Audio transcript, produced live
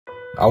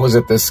I was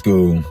at this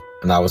school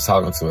and I was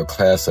talking to a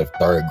class of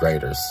third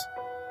graders.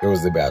 There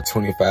was about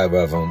 25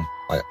 of them,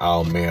 like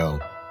all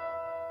male.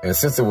 And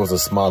since it was a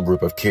small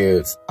group of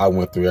kids, I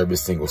went through every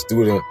single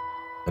student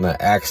and I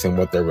asked them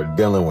what they were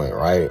dealing with,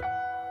 right?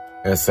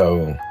 And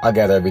so I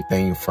got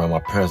everything from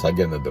my parents like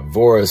getting a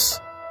divorce,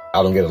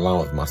 I don't get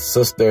along with my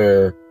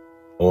sister,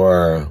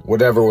 or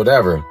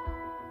whatever.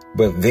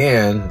 But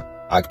then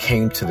I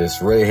came to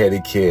this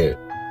red-headed kid,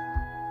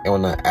 and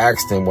when I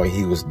asked him what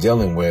he was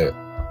dealing with,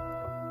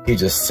 he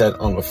just sat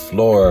on the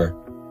floor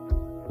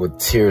with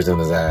tears in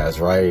his eyes,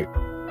 right?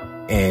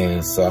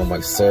 And so I'm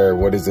like, sir,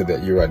 what is it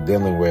that you are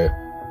dealing with?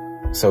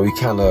 So he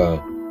kind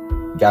of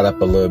got up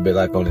a little bit,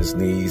 like on his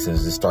knees, and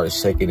just started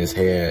shaking his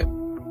head.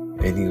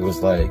 And he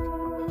was like,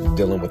 I'm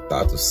dealing with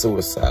thoughts of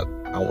suicide.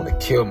 I want to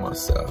kill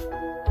myself.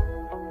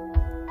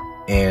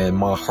 And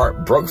my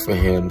heart broke for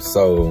him.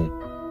 So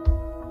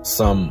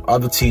some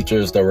other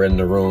teachers that were in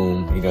the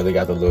room, you know, they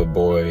got the little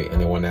boy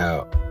and they went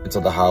out into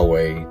the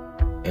hallway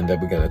and they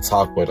began to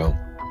talk with him.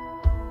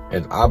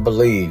 And I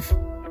believe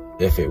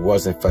if it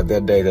wasn't for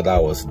that day that I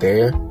was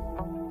there,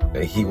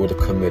 that he would have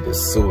committed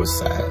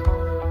suicide.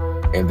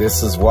 And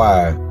this is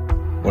why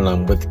when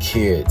I'm with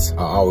kids,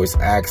 I always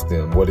ask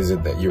them, what is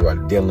it that you are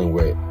dealing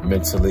with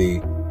mentally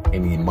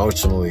and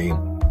emotionally?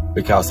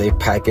 Because they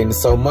pack in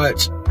so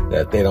much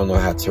that they don't know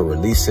how to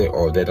release it,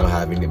 or they don't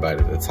have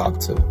anybody to talk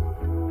to.